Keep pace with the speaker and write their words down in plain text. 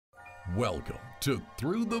Welcome to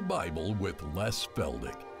Through the Bible with Les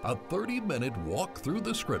Feldick, a 30-minute walk through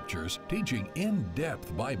the Scriptures teaching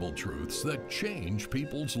in-depth Bible truths that change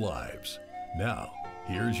people's lives. Now,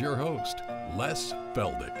 here's your host, Les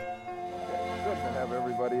Feldick. Good to have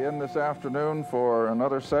everybody in this afternoon for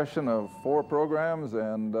another session of 4 programs,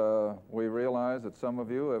 and we realize that some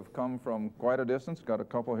of you have come from quite a distance. Got a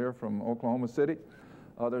couple here from Oklahoma City,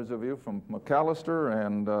 others of you from McAllister,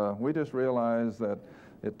 and we just realize that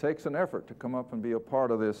it takes an effort to come up and be a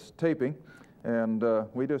part of this taping, and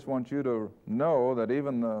we just want you to know that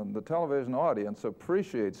even the television audience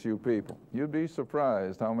appreciates you people. You'd be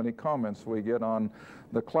surprised how many comments we get on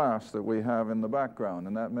the class that we have in the background,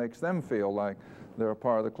 and that makes them feel like they're a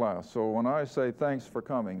part of the class. So when I say thanks for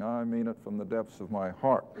coming, I mean it from the depths of my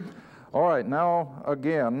heart. All right, now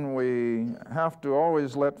again, we have to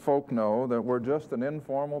always let folk know that we're just an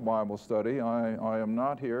informal Bible study. I am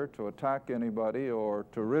not here to attack anybody or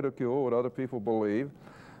to ridicule what other people believe.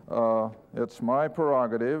 It's my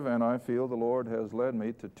prerogative, and I feel the Lord has led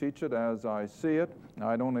me to teach it as I see it.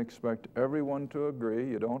 I don't expect everyone to agree.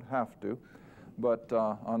 You don't have to. But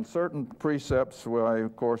on certain precepts,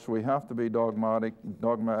 of course, we have to be dogmatic,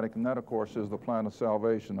 and that, of course, is the plan of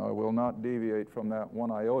salvation. I will not deviate from that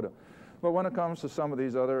one iota. But when it comes to some of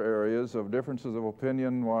these other areas of differences of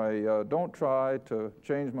opinion, why, don't try to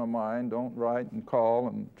change my mind. Don't write and call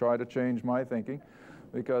and try to change my thinking,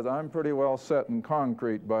 because I'm pretty well set in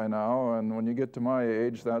concrete by now, and when you get to my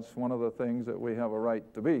age, that's one of the things that we have a right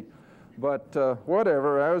to be. But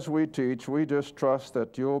whatever, as we teach, we just trust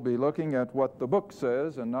that you'll be looking at what the book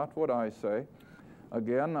says and not what I say.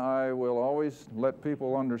 Again, I will always let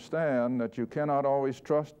people understand that you cannot always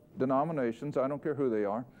trust denominations. I don't care who they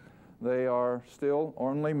are. They are still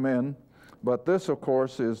only men. But this, of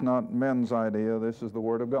course, is not men's idea. This is the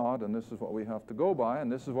Word of God, and this is what we have to go by,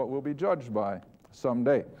 and this is what we'll be judged by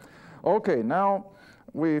someday. Okay, now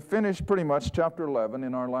we finished pretty much chapter 11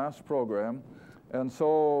 in our last program, and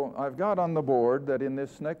so I've got on the board that in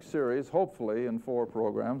this next series, hopefully in 4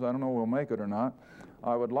 programs, I don't know if we'll make it or not,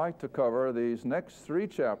 I would like to cover these next 3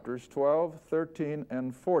 chapters, 12, 13,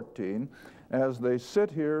 and 14, as they sit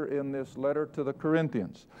here in this letter to the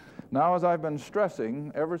Corinthians. Now, as I've been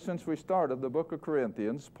stressing, ever since we started the book of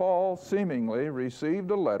Corinthians, Paul seemingly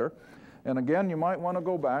received a letter. And again, you might want to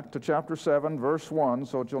go back to chapter 7, verse 1,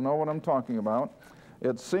 so that you'll know what I'm talking about.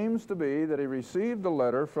 It seems to be that he received a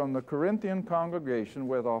letter from the Corinthian congregation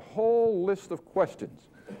with a whole list of questions.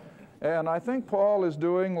 And I think Paul is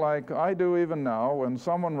doing like I do even now. When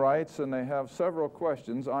someone writes and they have several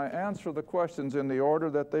questions, I answer the questions in the order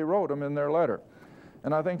that they wrote them in their letter.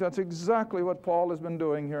 And I think that's exactly what Paul has been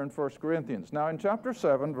doing here in 1 Corinthians. Now in chapter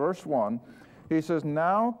 7, verse 1, he says,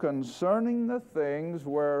 "Now concerning the things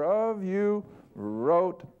whereof you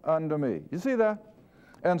wrote unto me." You see that?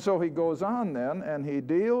 And so he goes on then, and he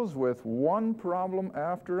deals with one problem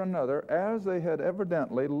after another, as they had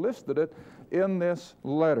evidently listed it in this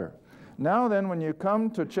letter. Now then, when you come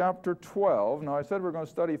to chapter 12, now I said we're going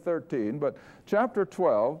to study 13, but chapter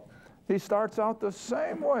 12, he starts out the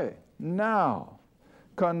same way. Now,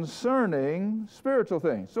 concerning spiritual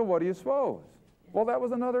things. So what do you suppose? Well, that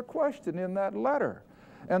was another question in that letter.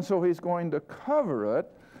 And so he's going to cover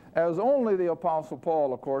it as only the Apostle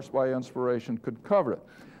Paul, of course, by inspiration could cover it.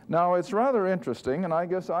 Now, it's rather interesting, and I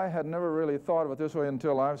guess I had never really thought of it this way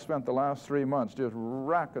until I've spent the last 3 months just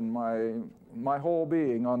racking my whole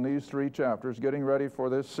being on these 3 chapters, getting ready for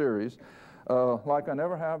this series, like I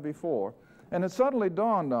never have before. And it suddenly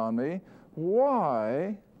dawned on me,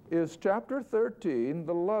 why is chapter 13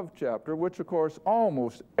 the love chapter, which of course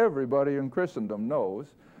almost everybody in Christendom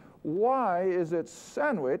knows? Why is it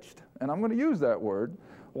sandwiched, and I'm going to use that word,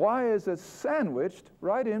 why is it sandwiched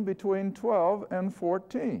right in between 12 and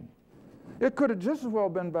 14? It could have just as well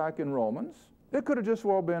been back in Romans. It could have just as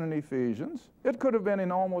well been in Ephesians. It could have been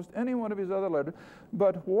in almost any one of his other letters.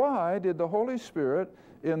 But why did the Holy Spirit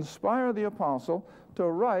inspire the apostle to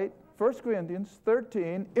write 1 Corinthians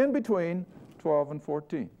 13 in between 12 and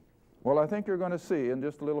 14? Well, I think you're going to see in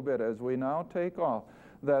just a little bit as we now take off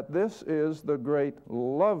that this is the great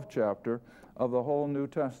love chapter of the whole New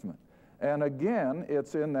Testament. And again,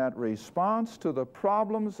 it's in that response to the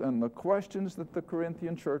problems and the questions that the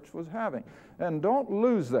Corinthian church was having. And don't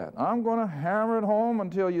lose that. I'm going to hammer it home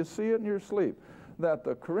until you see it in your sleep, that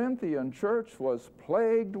the Corinthian church was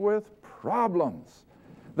plagued with problems.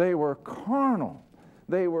 They were carnal.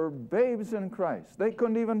 They were babes in Christ. They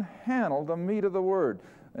couldn't even handle the meat of the word.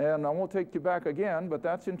 And I won't take you back again, but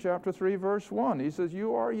that's in chapter 3, verse 1. He says,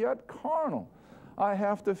 "You are yet carnal. I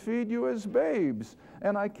have to feed you as babes,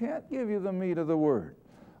 and I can't give you the meat of the word."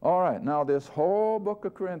 All right, now this whole book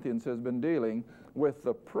of Corinthians has been dealing with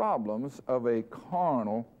the problems of a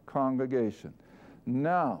carnal congregation.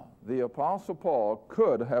 Now, the Apostle Paul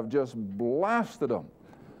could have just blasted them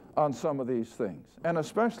on some of these things, and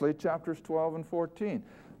especially chapters 12 and 14.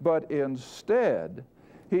 But instead,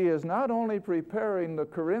 he is not only preparing the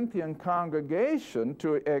Corinthian congregation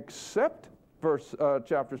to accept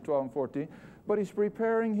chapters 12 and 14, but he's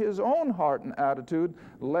preparing his own heart and attitude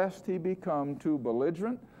lest he become too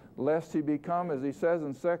belligerent, lest he become, as he says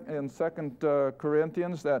in 2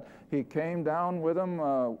 Corinthians, that he came down with them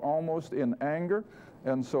almost in anger.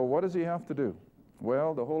 And so what does he have to do?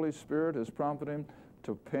 Well, the Holy Spirit has prompted him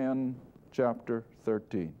to pen chapter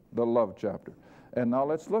 13, the love chapter. And now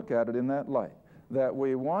let's look at it in that light, that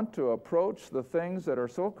we want to approach the things that are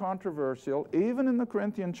so controversial, even in the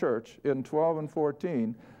Corinthian church in 12 and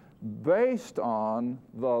 14, based on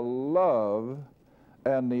the love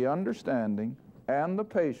and the understanding and the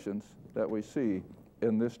patience that we see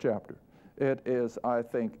in this chapter. It is, I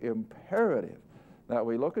think, imperative that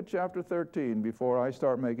we look at chapter 13 before I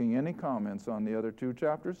start making any comments on the other two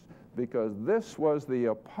chapters, because this was the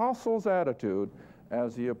apostle's attitude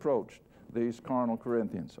as he approached these carnal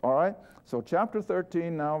Corinthians. All right? So chapter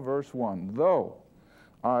 13 now, verse 1. Though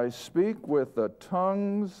I speak with the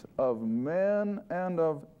tongues of men and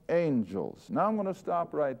of angels. Now I'm going to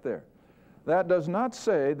stop right there. That does not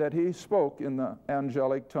say that he spoke in the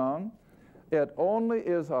angelic tongue. It only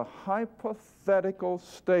is a hypothetical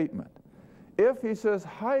statement. If he says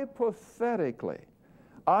hypothetically,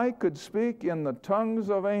 I could speak in the tongues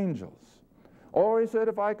of angels, or he said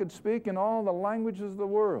if I could speak in all the languages of the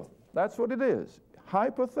world, that's what it is.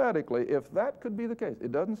 Hypothetically, if that could be the case,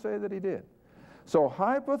 it doesn't say that he did. So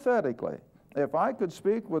hypothetically, if I could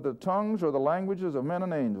speak with the tongues or the languages of men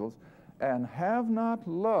and angels and have not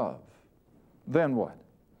love, then what?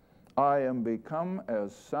 I am become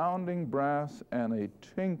as sounding brass and a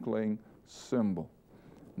tinkling cymbal.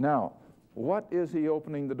 Now, what is he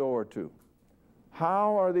opening the door to?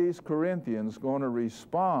 How are these Corinthians going to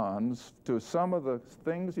respond to some of the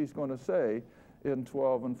things he's going to say in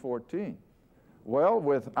 12 and 14? Well,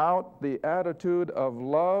 without the attitude of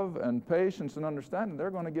love and patience and understanding,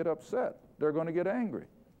 they're going to get upset. They're going to get angry.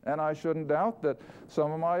 And I shouldn't doubt that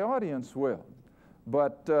some of my audience will.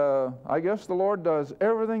 But I guess the Lord does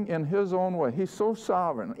everything in his own way. He's so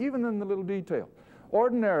sovereign, even in the little detail.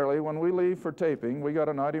 Ordinarily, when we leave for taping, we got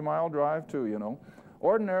a 90-mile drive too, you know.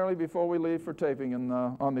 Ordinarily, before we leave for taping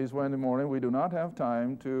on these Wednesday morning, we do not have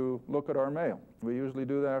time to look at our mail. We usually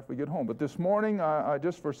do that after we get home. But this morning, I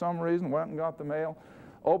just for some reason went and got the mail,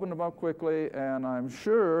 opened them up quickly, and I'm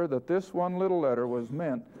sure that this one little letter was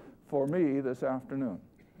meant for me this afternoon.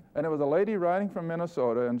 And it was a lady writing from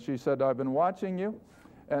Minnesota, and she said, I've been watching you,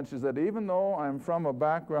 and she said, even though I'm from a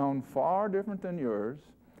background far different than yours,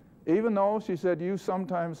 even though, she said, you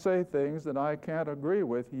sometimes say things that I can't agree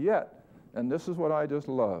with, yet, and this is what I just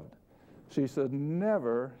loved, she said,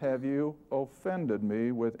 never have you offended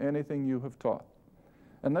me with anything you have taught.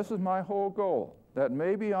 And this is my whole goal, that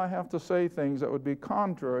maybe I have to say things that would be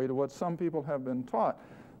contrary to what some people have been taught,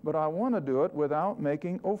 but I want to do it without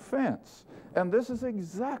making offense. And this is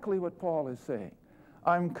exactly what Paul is saying.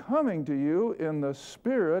 I'm coming to you in the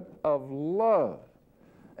spirit of love.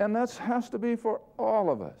 And that has to be for all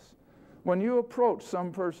of us. When you approach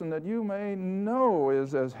some person that you may know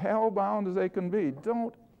is as hell-bound as they can be,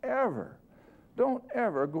 don't ever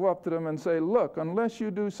go up to them and say, look, unless you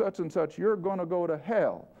do such and such, you're going to go to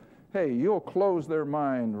hell. Hey, you'll close their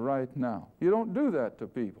mind right now. You don't do that to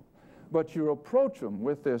people. But you approach them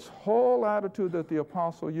with this whole attitude that the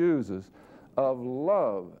apostle uses of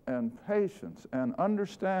love and patience and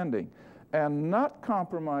understanding and not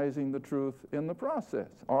compromising the truth in the process.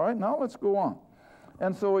 All right, now let's go on.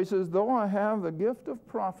 And so he says, though I have the gift of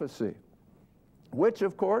prophecy, which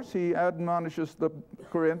of course he admonishes the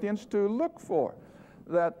Corinthians to look for,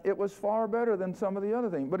 that it was far better than some of the other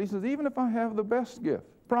things. But he says, even if I have the best gift,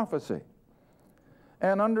 prophecy,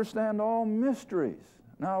 and understand all mysteries.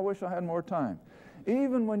 Now I wish I had more time.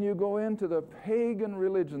 Even when you go into the pagan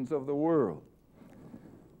religions of the world,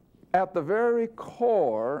 at the very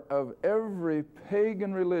core of every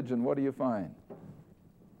pagan religion, what do you find?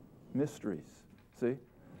 Mysteries. See?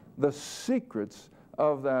 The secrets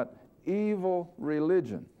of that evil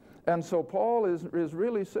religion. And so Paul is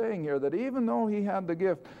really saying here that even though he had the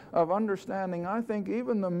gift of understanding, I think,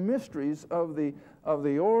 even the mysteries of the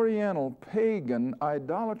Oriental pagan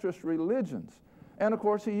idolatrous religions, and of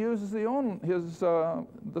course he uses the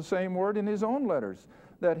same word in his own letters,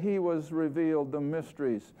 that he was revealed the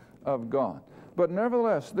mysteries of God. But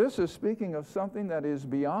nevertheless, this is speaking of something that is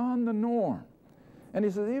beyond the norm. And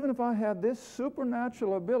he says, even if I had this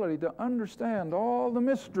supernatural ability to understand all the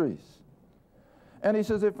mysteries, And he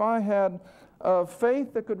says, if I had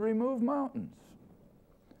faith that could remove mountains.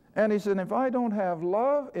 And he said, if I don't have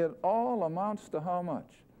love, it all amounts to how much?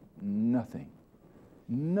 Nothing.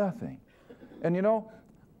 Nothing. And you know,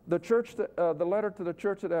 the letter to the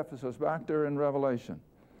church at Ephesus, back there in Revelation,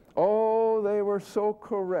 oh, they were so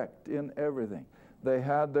correct in everything. They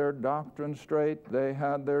had their doctrine straight. They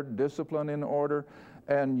had their discipline in order.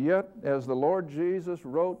 And yet, as the Lord Jesus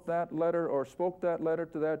wrote that letter or spoke that letter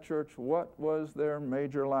to that church, what was their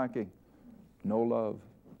major lacking? No love.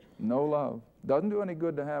 No love. Doesn't do any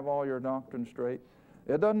good to have all your doctrine straight.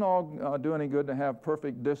 It doesn't do any good to have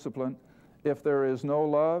perfect discipline. If there is no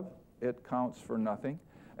love, it counts for nothing.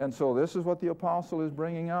 And so this is what the apostle is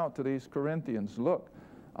bringing out to these Corinthians. Look,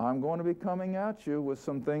 I'm going to be coming at you with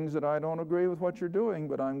some things that I don't agree with what you're doing,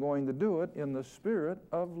 but I'm going to do it in the spirit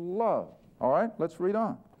of love. All right, let's read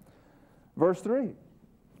on. Verse 3,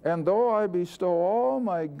 and though I bestow all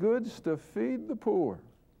my goods to feed the poor.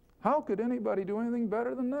 How could anybody do anything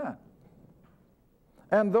better than that?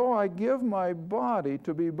 And though I give my body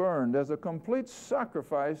to be burned as a complete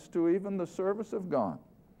sacrifice to even the service of God,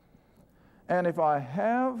 and if I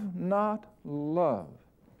have not love,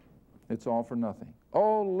 it's all for nothing.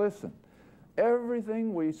 Oh, listen,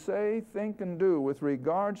 everything we say, think, and do with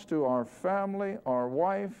regards to our family, our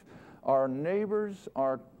wife, our neighbors,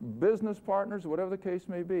 our business partners, whatever the case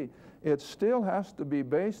may be, it still has to be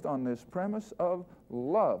based on this premise of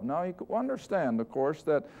love. Now, you understand, of course,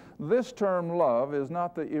 that this term love is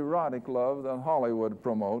not the erotic love that Hollywood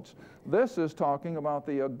promotes. This is talking about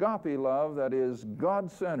the agape love that is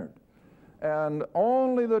God-centered. And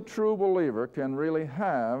only the true believer can really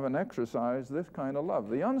have and exercise this kind of love.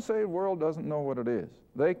 The unsaved world doesn't know what it is.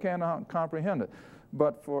 They cannot comprehend it.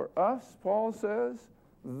 But for us, Paul says,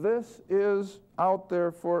 this is out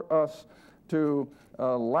there for us to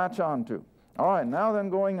latch on to. All right, now then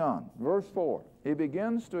going on. Verse 4. He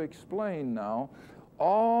begins to explain now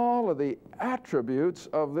all of the attributes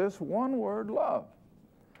of this one word, love.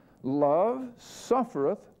 Love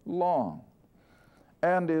suffereth long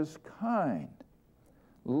and is kind.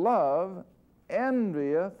 Love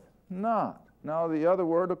envieth not. Now the other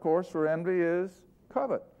word, of course, for envy is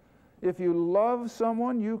covet. If you love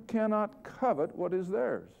someone, you cannot covet what is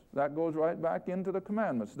theirs. That goes right back into the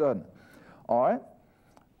commandments, doesn't it? All right?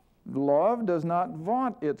 Love does not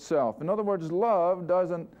vaunt itself. In other words, love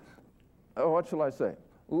doesn't, what shall I say?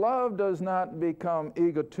 Love does not become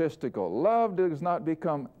egotistical. Love does not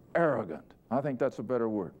become arrogant. I think that's a better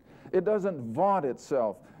word. It doesn't vaunt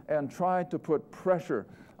itself and try to put pressure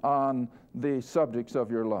on the subjects of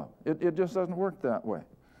your love. It just doesn't work that way.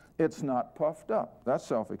 It's not puffed up. That's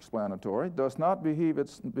self-explanatory. Does not behave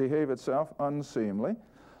itself unseemly.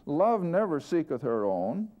 Love never seeketh her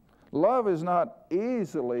own. Love is not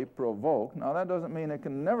easily provoked. Now, that doesn't mean it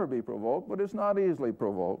can never be provoked, but it's not easily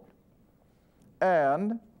provoked.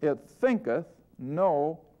 And it thinketh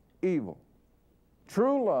no evil.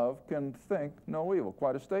 True love can think no evil.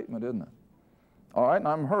 Quite a statement, isn't it? All right, and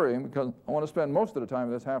I'm hurrying because I want to spend most of the time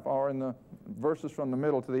of this half hour in the verses from the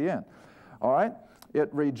middle to the end. All right? It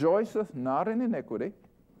rejoiceth not in iniquity.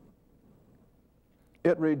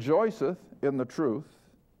 It rejoiceth in the truth.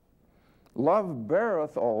 Love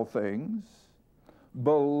beareth all things,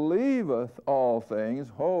 believeth all things.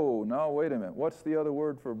 Oh, now wait a minute. What's the other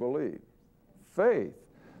word for believe? Faith.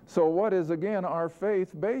 So what is, again, our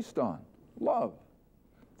faith based on? Love.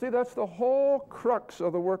 See, that's the whole crux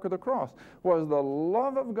of the work of the cross, was the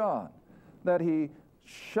love of God that he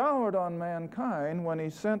showered on mankind when he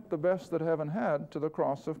sent the best that heaven had to the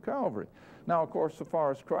cross of Calvary. Now, of course, so far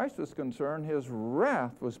as Christ is concerned, his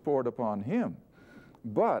wrath was poured upon him.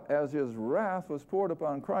 But as his wrath was poured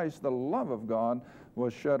upon Christ, the love of God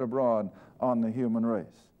was shed abroad on the human race.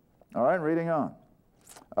 All right, reading on.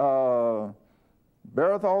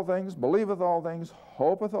 Beareth all things, believeth all things,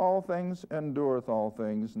 hopeth all things, endureth all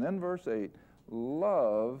things. And then verse 8,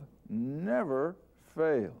 love never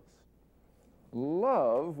fails.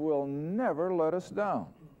 Love will never let us down.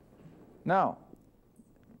 Now,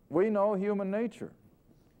 we know human nature.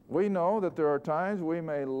 We know that there are times we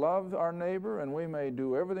may love our neighbor and we may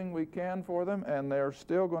do everything we can for them and they're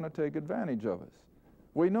still going to take advantage of us.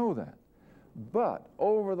 We know that. But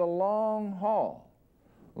over the long haul,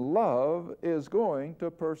 love is going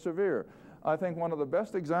to persevere. I think one of the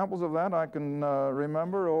best examples of that I can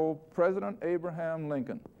remember, President Abraham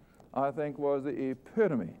Lincoln, I think was the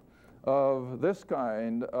epitome of this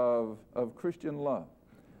kind of Christian love.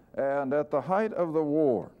 And at the height of the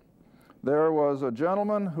war, there was a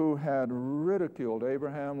gentleman who had ridiculed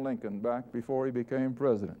Abraham Lincoln back before he became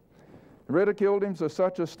president. ridiculed him to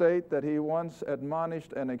such a state that he once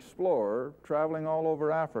admonished an explorer traveling all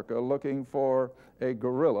over Africa looking for a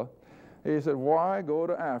gorilla. He said, "Why go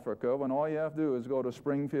to Africa when all you have to do is go to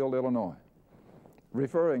Springfield, Illinois?"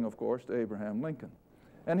 Referring, of course, to Abraham Lincoln.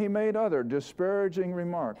 And he made other disparaging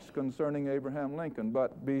remarks concerning Abraham Lincoln.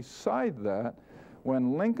 But beside that,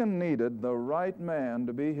 when Lincoln needed the right man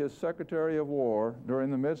to be his Secretary of War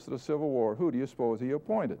during the midst of the Civil War, who do you suppose he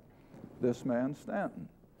appointed? This man, Stanton.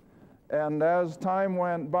 And as time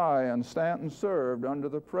went by and Stanton served under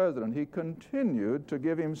the president, he continued to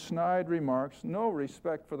give him snide remarks, no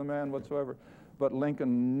respect for the man whatsoever, but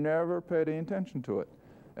Lincoln never paid any attention to it.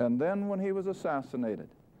 And then when he was assassinated,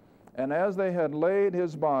 and as they had laid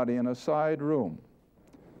his body in a side room,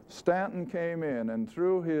 Stanton came in and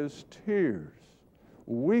through his tears,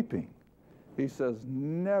 weeping, he says,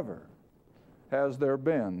 "Never has there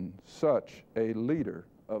been such a leader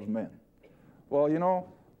of men." Well, you know,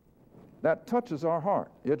 that touches our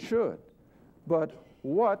heart. It should. But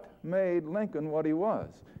what made Lincoln what he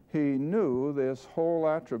was? He knew this whole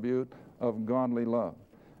attribute of godly love.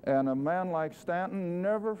 And a man like Stanton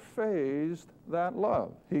never phased that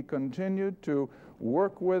love. He continued to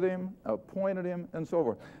work with him, appointed him, and so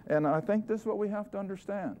forth. And I think this is what we have to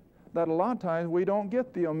understand, that a lot of times we don't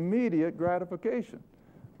get the immediate gratification.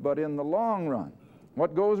 But in the long run,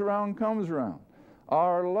 what goes around comes around.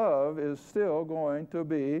 Our love is still going to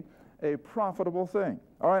be a profitable thing.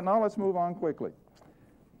 All right, now let's move on quickly.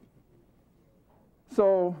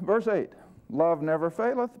 So, verse 8, love never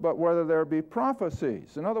faileth, but whether there be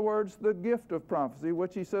prophecies. In other words, the gift of prophecy,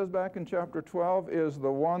 which he says back in chapter 12 is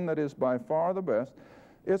the one that is by far the best,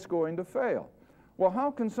 it's going to fail. Well, how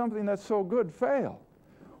can something that's so good fail?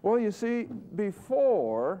 Well, you see,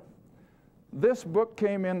 before this book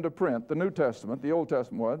came into print, the New Testament, the Old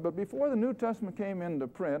Testament was, but before the New Testament came into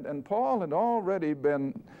print, and Paul had already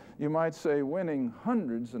been, you might say, winning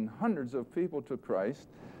hundreds and hundreds of people to Christ,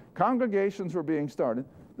 congregations were being started,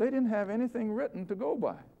 they didn't have anything written to go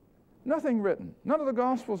by. Nothing written. None of the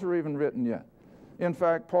Gospels are even written yet. In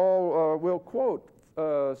fact, Paul will quote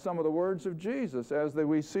some of the words of Jesus as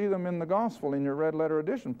we see them in the Gospel in your red letter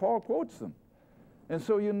edition. Paul quotes them. And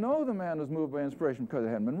so you know the man was moved by inspiration because it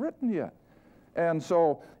hadn't been written yet. And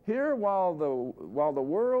so here, while the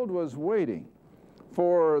world was waiting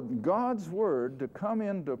for God's Word to come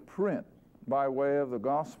into print by way of the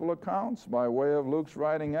Gospel accounts, by way of Luke's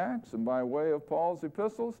writing Acts, and by way of Paul's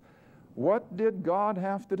epistles, what did God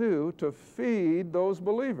have to do to feed those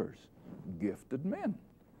believers? Gifted men.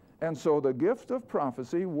 And so the gift of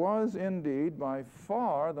prophecy was indeed by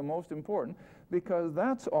far the most important, because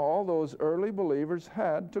that's all those early believers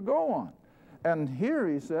had to go on. And here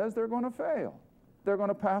he says they're going to fail. They're going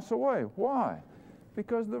to pass away. Why?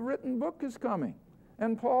 Because the written book is coming.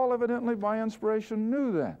 And Paul evidently by inspiration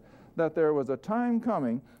knew that there was a time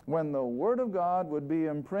coming when the Word of God would be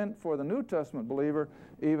in print for the New Testament believer,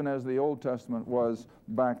 even as the Old Testament was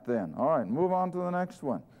back then. All right, move on to the next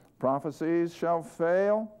one. Prophecies shall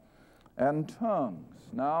fail, and tongues.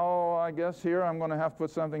 Now, I guess here I'm going to have to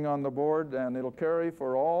put something on the board, and it'll carry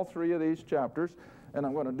for all three of these chapters. And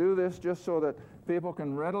I'm going to do this just so that people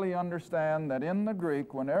can readily understand that in the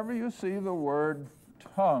Greek, whenever you see the word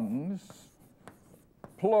tongues,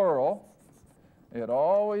 plural, it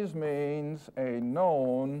always means a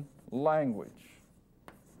known language,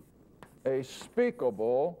 a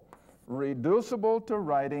speakable, reducible to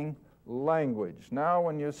writing language. Now,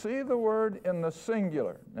 when you see the word in the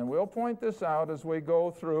singular, and we'll point this out as we go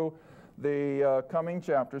through the coming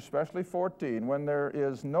chapter, especially 14, when there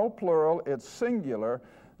is no plural, it's singular,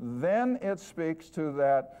 then it speaks to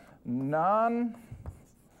that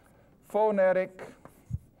non-phonetic,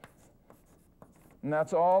 and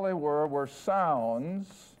that's all they were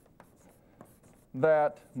sounds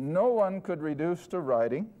that no one could reduce to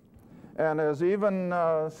writing. And as even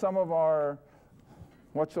some of our,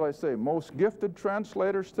 what shall I say, most gifted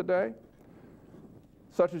translators today,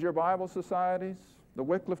 such as your Bible societies, the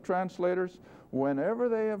Wycliffe translators, whenever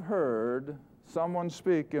they have heard someone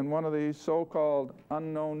speak in one of these so-called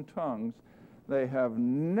unknown tongues, they have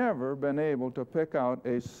never been able to pick out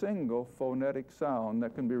a single phonetic sound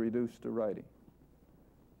that can be reduced to writing.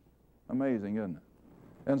 Amazing, isn't it?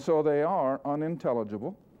 And so they are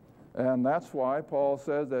unintelligible, and that's why Paul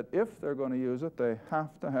says that if they're going to use it, they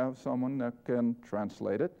have to have someone that can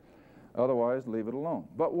translate it. Otherwise, leave it alone.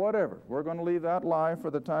 But whatever, we're going to leave that lie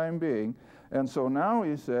for the time being. And so now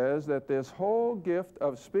he says that this whole gift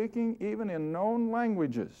of speaking even in known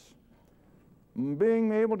languages,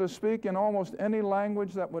 being able to speak in almost any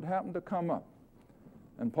language that would happen to come up.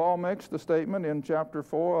 And Paul makes the statement in chapter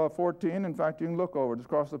 14, in fact you can look over it, it's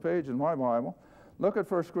across the page in my Bible, Look at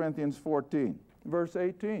 1 Corinthians 14, verse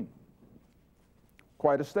 18.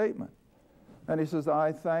 Quite a statement. And he says,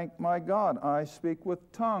 I thank my God, I speak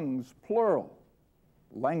with tongues, plural,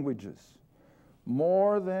 languages,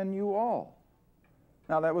 more than you all.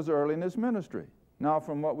 Now that was early in his ministry. Now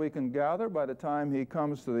from what we can gather, by the time he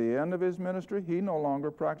comes to the end of his ministry, he no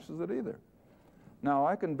longer practices it either. Now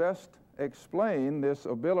I can best explain this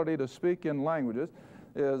ability to speak in languages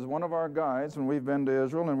is one of our guides when we've been to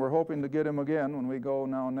Israel, and we're hoping to get him again when we go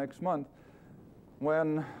now next month.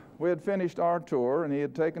 When we had finished our tour and he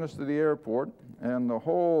had taken us to the airport, and the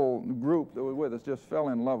whole group that was with us just fell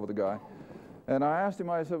in love with the guy. And I asked him,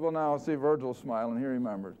 I said, well, now, see, Virgil's smiling, he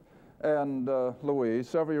remembers. And Louise,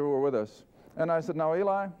 several of you were with us. And I said, now,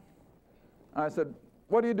 Eli, I said,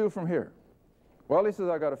 what do you do from here? Well, he says,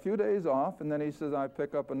 I got a few days off, and then he says, I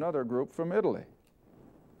pick up another group from Italy.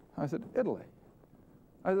 I said, Italy?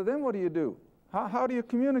 I said, then what do you do? How do you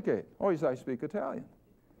communicate? Oh, he said, I speak Italian.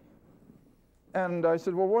 And I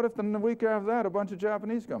said, well, what if the week after that a bunch of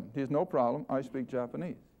Japanese come? He said, no problem, I speak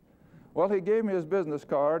Japanese. Well, he gave me his business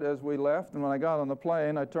card as we left, and when I got on the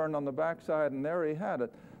plane, I turned on the backside, and there he had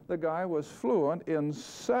it. The guy was fluent in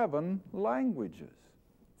 7 languages.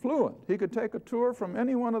 Fluent. He could take a tour from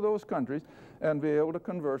any one of those countries and be able to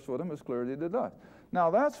converse with them as clearly as he did us. Now,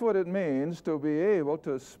 that's what it means to be able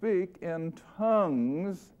to speak in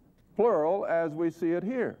tongues, plural, as we see it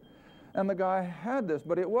here. And the guy had this,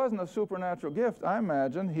 but it wasn't a supernatural gift. I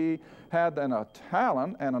imagine he had a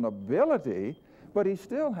talent and an ability, but he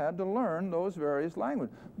still had to learn those various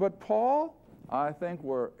languages. But Paul, I think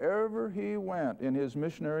wherever he went in his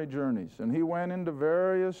missionary journeys, and he went into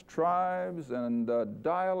various tribes and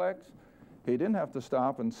dialects, he didn't have to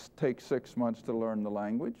stop and take 6 months to learn the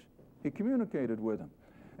language. He communicated with them.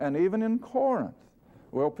 And even in Corinth,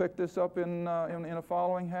 we'll pick this up in a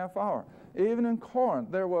following half hour. Even in Corinth,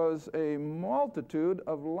 there was a multitude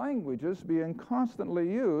of languages being constantly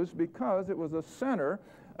used because it was a center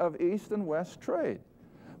of east and west trade.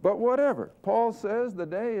 But whatever, Paul says the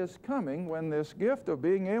day is coming when this gift of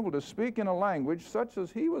being able to speak in a language such as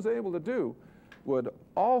he was able to do would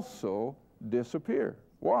also disappear.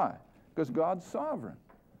 Why? Because God's sovereign.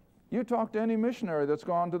 You talk to any missionary that's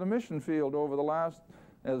gone to the mission field over the last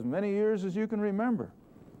as many years as you can remember.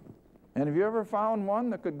 And have you ever found one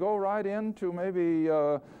that could go right into maybe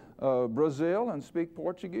Brazil and speak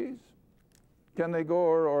Portuguese? Can they go,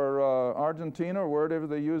 or Argentina, or wherever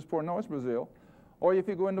they use no, it's Brazil. Or if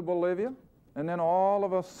you go into Bolivia, and then all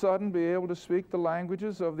of a sudden be able to speak the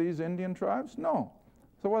languages of these Indian tribes? No.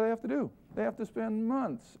 So what do they have to do? They have to spend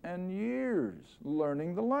months and years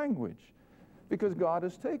learning the language, because God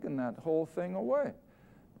has taken that whole thing away.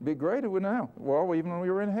 It'd be great if we now. Well, even when we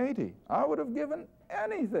were in Haiti, I would have given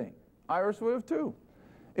anything. Iris would have too.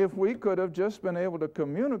 If we could have just been able to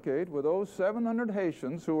communicate with those 700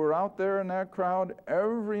 Haitians who were out there in that crowd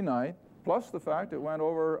every night, plus the fact it went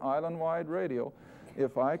over island-wide radio,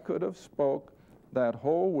 if I could have spoke that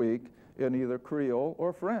whole week in either Creole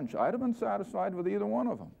or French, I'd have been satisfied with either one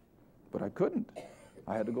of them. But I couldn't.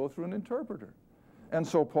 I had to go through an interpreter. And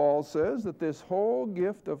so Paul says that this whole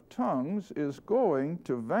gift of tongues is going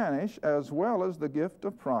to vanish, as well as the gift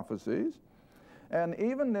of prophecies. And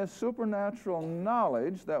even this supernatural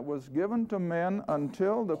knowledge that was given to men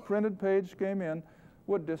until the printed page came in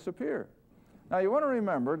would disappear. Now you want to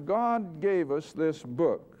remember, God gave us this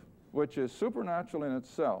book, which is supernatural in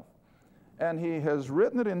itself. And he has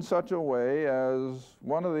written it in such a way, as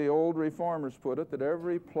one of the old reformers put it, that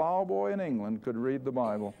every plowboy in England could read the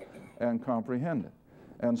Bible and comprehend it.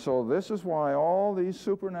 And so this is why all these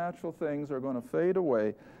supernatural things are going to fade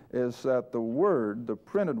away, is that the Word, the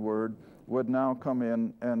printed Word, would now come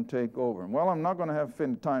in and take over. Well, I'm not going to have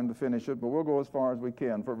time to finish it, but we'll go as far as we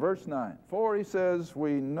can. For verse 9, for he says,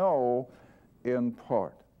 we know in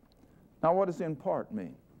part. Now what does in part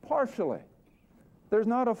mean? Partially. There's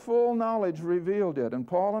not a full knowledge revealed yet, and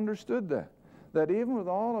Paul understood that even with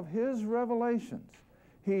all of his revelations,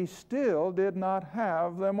 he still did not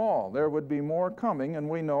have them all. There would be more coming, and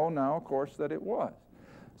we know now, of course, that it was.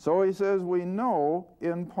 So he says, we know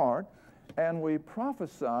in part, and we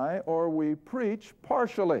prophesy or we preach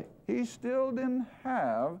partially. He still didn't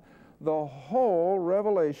have the whole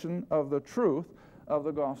revelation of the truth of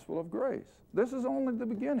the gospel of grace. This is only the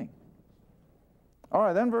beginning. All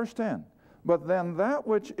right, then verse 10. But then that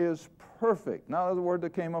which is perfect. Now, there's a word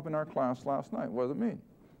that came up in our class last night. What does it mean?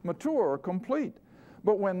 Mature or complete.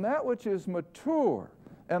 But when that which is mature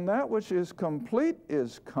and that which is complete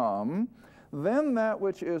is come, then that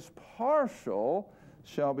which is partial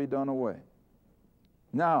shall be done away.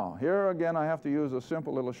 Now, here again I have to use a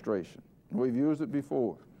simple illustration. We've used it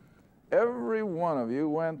before. Every one of you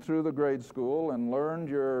went through the grade school and learned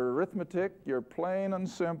your arithmetic, your plain and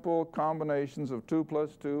simple combinations of 2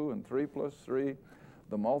 plus 2 and 3 plus 3,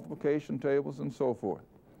 the multiplication tables and so forth.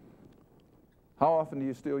 How often do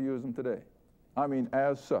you still use them today? I mean,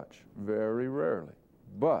 as such, very rarely.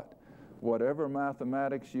 But whatever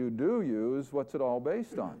mathematics you do use, what's it all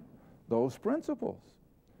based on? Those principles.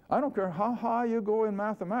 I don't care how high you go in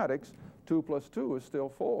mathematics, 2 plus 2 is still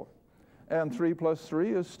 4. And 3 plus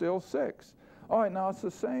 3 is still 6. All right, now it's the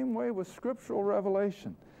same way with scriptural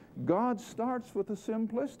revelation. God starts with the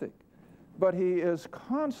simplistic, but He is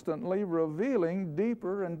constantly revealing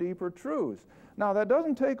deeper and deeper truths. Now, that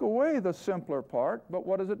doesn't take away the simpler part, but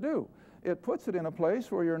what does it do? It puts it in a place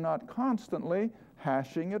where you're not constantly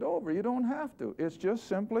hashing it over. You don't have to. It's just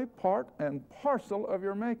simply part and parcel of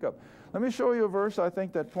your makeup. Let me show you a verse I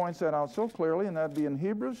think that points that out so clearly, and that'd be in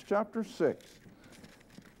Hebrews chapter 6.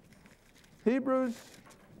 Hebrews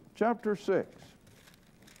chapter 6,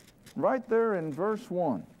 right there in verse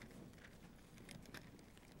 1.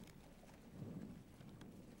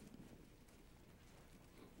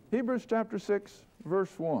 Hebrews chapter 6, verse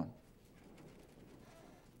 1.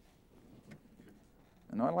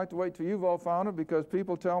 And I'd like to wait till you've all found it, because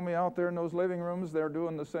people tell me out there in those living rooms they're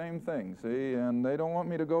doing the same thing, see, and they don't want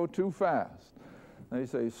me to go too fast. They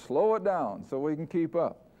say, slow it down so we can keep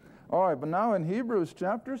up. All right, but now in Hebrews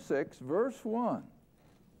chapter 6, verse 1,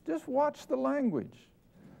 just watch the language.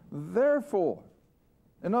 Therefore,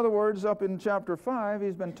 in other words, up in chapter 5,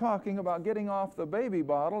 he's been talking about getting off the baby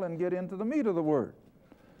bottle and get into the meat of the word.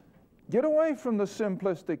 Get away from the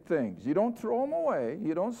simplistic things. You don't throw them away.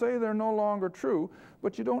 You don't say they're no longer true,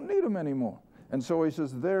 but you don't need them anymore. And so he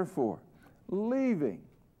says, therefore, leaving.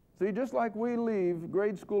 See, just like we leave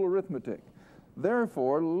grade school arithmetic.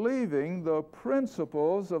 Therefore, leaving the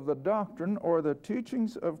principles of the doctrine or the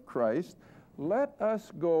teachings of Christ, let us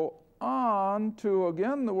go on to,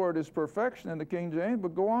 again, the word is perfection in the King James,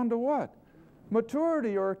 but go on to what?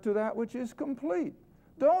 Maturity, or to that which is complete.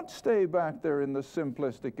 Don't stay back there in the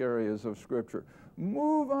simplistic areas of Scripture.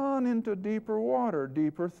 Move on into deeper water,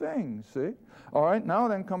 deeper things, see? All right, now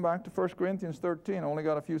then come back to 1 Corinthians 13. Only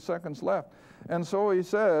got a few seconds left. And so he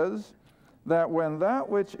says that when that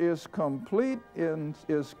which is complete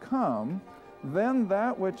is come, then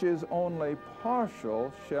that which is only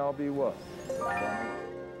partial shall be what?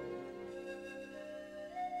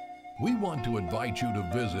 We want to invite you to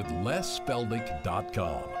visit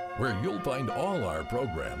lesfeldick.com, where you'll find all our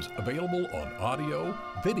programs available on audio,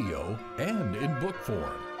 video, and in book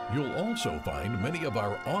form. You'll also find many of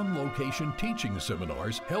our on-location teaching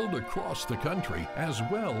seminars held across the country, as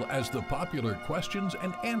well as the popular Questions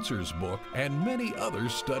and Answers book and many other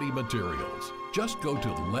study materials. Just go to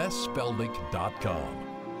lesfeldick.com.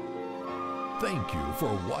 Thank you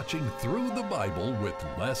for watching Through the Bible with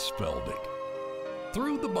Les Feldick.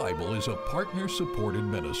 Through the Bible is a partner-supported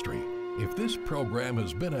ministry. If this program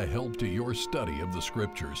has been a help to your study of the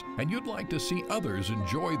Scriptures and you'd like to see others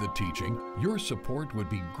enjoy the teaching, your support would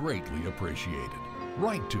be greatly appreciated.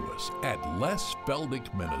 Write to us at Les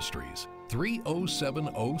Feldick Ministries,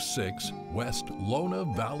 30706 West Lona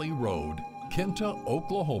Valley Road, Kinta,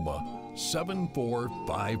 Oklahoma,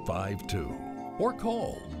 74552. Or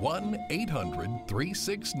call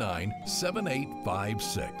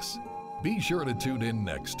 1-800-369-7856. Be sure to tune in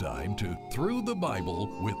next time to Through the Bible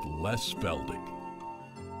with Les Feldick.